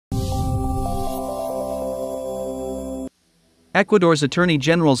Ecuador's Attorney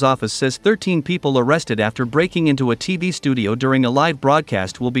General's office says 13 people arrested after breaking into a TV studio during a live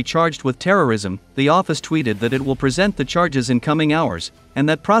broadcast will be charged with terrorism. The office tweeted that it will present the charges in coming hours, and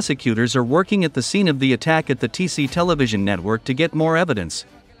that prosecutors are working at the scene of the attack at the TC television network to get more evidence.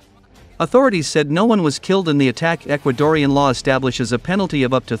 Authorities said no one was killed in the attack. Ecuadorian law establishes a penalty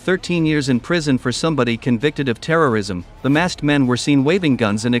of up to 13 years in prison for somebody convicted of terrorism. The masked men were seen waving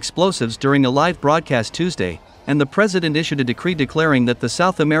guns and explosives during a live broadcast Tuesday, and the president issued a decree declaring that the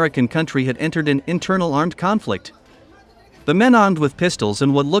South American country had entered an internal armed conflict. The men armed with pistols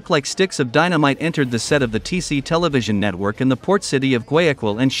and what looked like sticks of dynamite entered the set of the TC television network in the port city of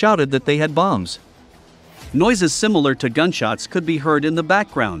Guayaquil and shouted that they had bombs. Noises similar to gunshots could be heard in the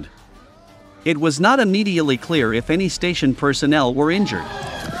background. It was not immediately clear if any station personnel were injured.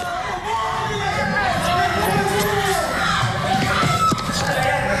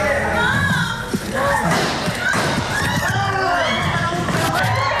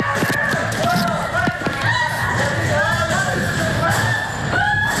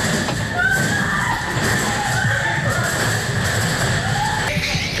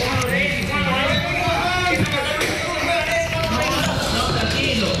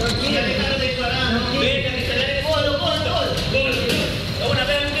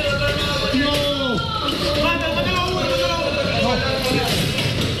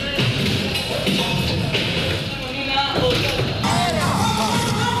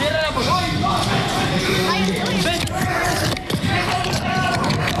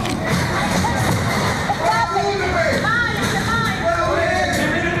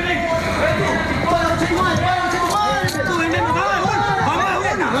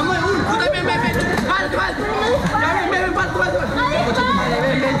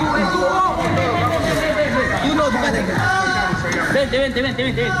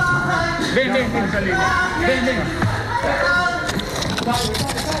 Ven.